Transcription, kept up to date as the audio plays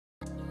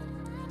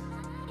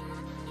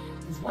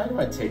Why do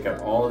I take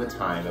up all the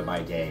time of my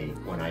day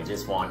when I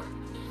just want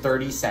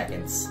 30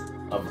 seconds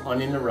of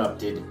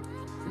uninterrupted,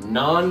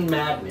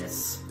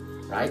 non-madness,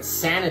 right?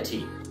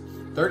 Sanity.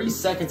 30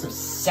 seconds of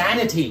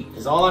sanity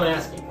is all I'm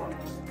asking for.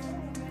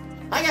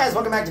 Hi guys,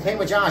 welcome back to Paint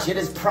with Josh. It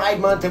is Pride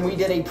Month and we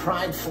did a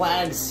Pride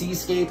flag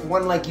seascape,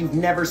 one like you've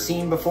never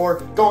seen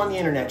before. Go on the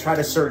internet, try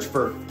to search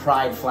for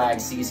Pride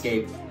flag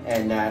seascape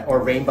and or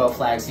rainbow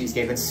flag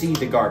seascape and see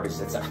the garbage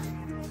that's up.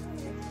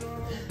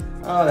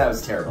 Oh, that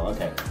was terrible.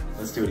 Okay,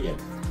 let's do it again.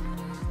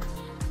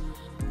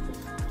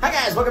 Hi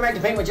guys, welcome back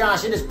to Paint with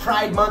Josh. It is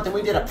Pride Month and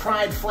we did a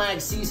Pride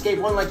flag seascape,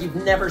 one like you've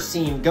never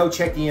seen. Go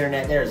check the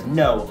internet. There is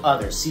no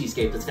other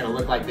seascape that's gonna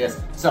look like this.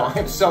 So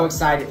I'm so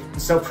excited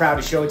and so proud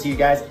to show it to you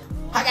guys.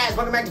 Hi guys,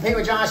 welcome back to Paint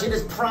with Josh. It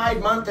is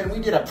Pride Month and we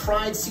did a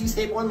Pride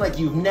seascape, one like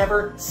you've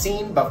never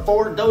seen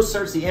before. Go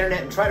search the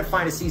internet and try to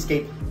find a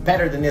seascape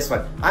better than this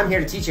one. I'm here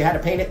to teach you how to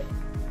paint it.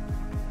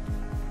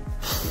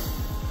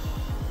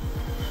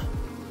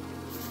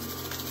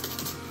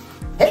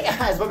 Hey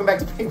guys, welcome back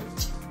to Paint with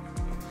Josh.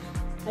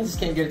 I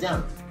just can't get it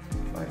down.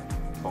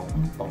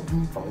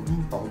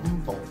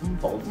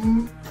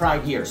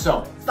 Pride here.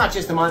 So it's not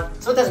just a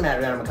month, so it doesn't matter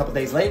that I'm a couple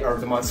days late or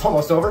the month's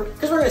almost over,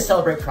 because we're going to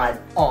celebrate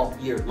Pride all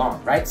year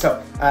long, right?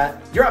 So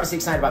you're obviously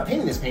excited about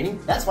painting this painting.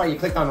 That's why you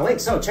clicked on the link.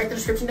 So check the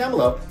description down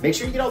below. Make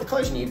sure you get all the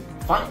colors you need.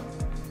 Fine.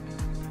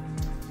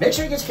 Make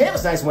sure you get your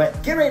canvas nice and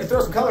wet. Get ready to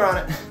throw some color on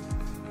it.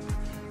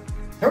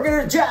 And we're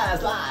going to do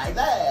just like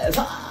this.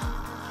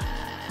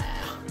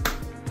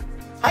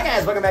 Hi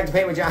guys, welcome back to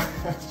Paint with Josh.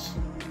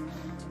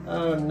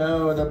 Oh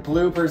no, the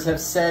bloopers have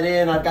set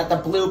in. I've got the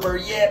blooper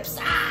yips.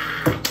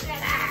 Hi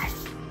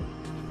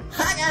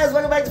guys,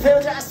 welcome back to Paint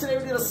with Josh. Today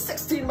we did a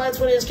 16 by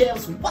 20 inch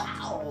canvas.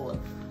 Wow.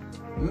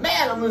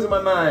 Man, I'm losing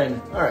my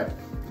mind. All right,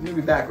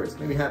 maybe backwards,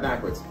 maybe hat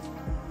backwards.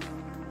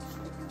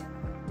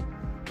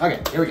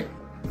 Okay, here we go.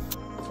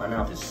 My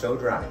mouth is so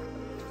dry.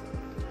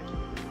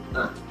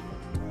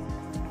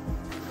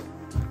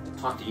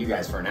 Talk to you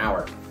guys for an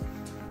hour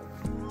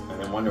and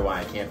then wonder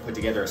why I can't put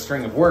together a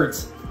string of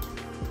words.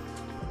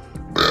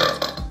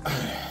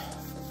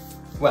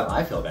 Well,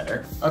 I feel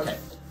better. Okay.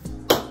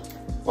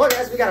 Well,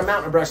 guys, we got a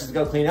mountain of brushes to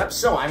go clean up,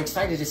 so I'm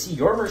excited to see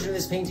your version of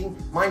this painting.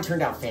 Mine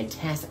turned out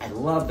fantastic. I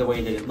love the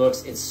way that it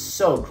looks. It's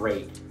so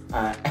great.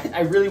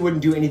 I really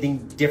wouldn't do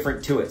anything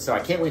different to it, so I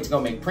can't wait to go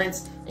make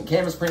prints and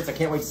canvas prints. I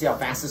can't wait to see how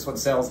fast this one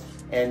sells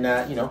and,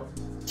 you know,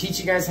 teach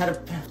you guys how to...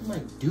 What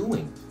am I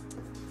doing?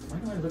 Why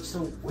do I look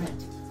so wet?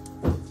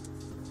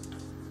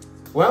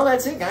 Well,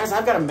 that's it, guys.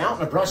 I've got a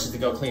mountain of brushes to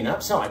go clean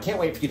up, so I can't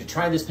wait for you to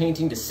try this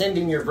painting, to send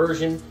in your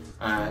version.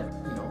 You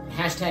know,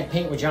 hashtag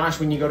Paint with Josh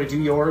when you go to do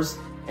yours,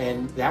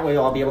 and that way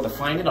I'll be able to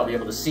find it, I'll be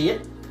able to see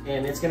it,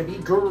 and it's gonna be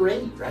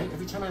great, right?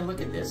 Every time I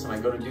look at this and I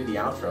go to do the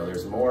outro,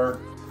 there's more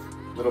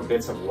little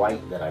bits of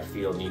white that I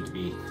feel need to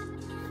be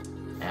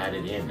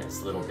added in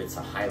as little bits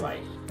of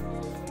highlight.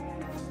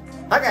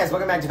 Hi guys,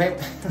 welcome back to Paint.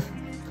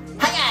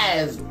 Hi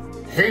guys!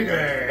 Hey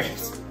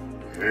guys!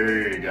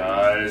 Hey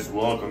guys,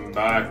 welcome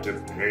back to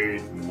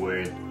Paint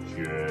with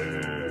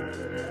Josh.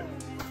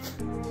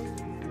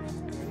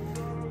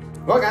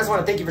 Well guys, I want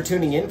to thank you for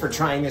tuning in, for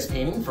trying this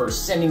painting, for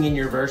sending in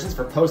your versions,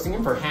 for posting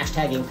them, for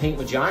hashtagging Paint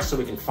with Josh so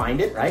we can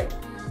find it, right?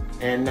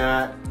 And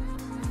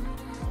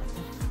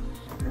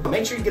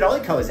make sure you get all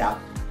the colors out.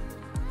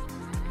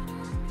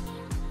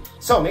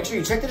 So make sure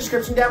you check the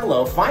description down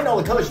below, find all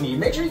the colors you need,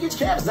 make sure you get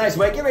your canvas nice and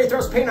wet, get ready to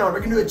throw some paint on. We're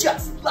gonna do it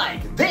just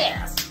like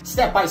this,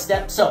 step by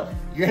step. So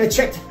you're gonna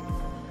check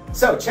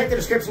the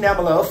description down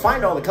below,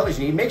 find all the colors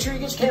you need, make sure you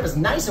get your canvas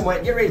nice and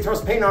wet, get ready to throw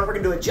some paint on. We're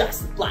gonna do it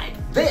just like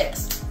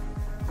this.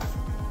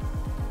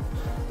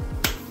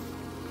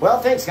 Well,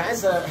 thanks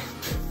guys. Little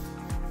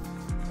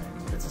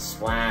bits of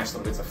splash,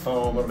 little bits of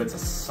foam, little bits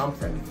of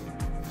something.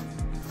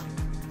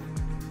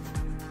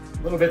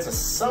 Little bits of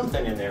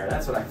something in there,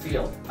 that's what I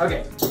feel.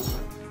 Okay,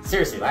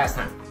 seriously, last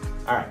time.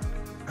 All right.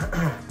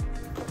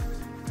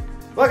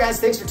 Well guys,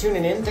 thanks for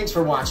tuning in, thanks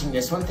for watching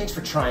this one, thanks for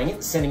trying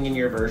it, sending in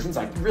your versions.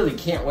 I really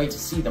can't wait to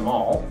see them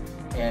all.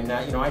 And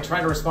you know, I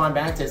try to respond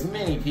back to as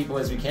many people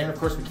as we can. Of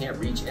course, we can't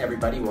reach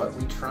everybody. What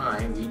we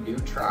try, we do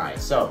try.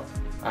 So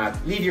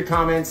leave your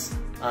comments,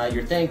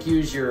 your thank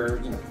yous, your,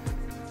 you know,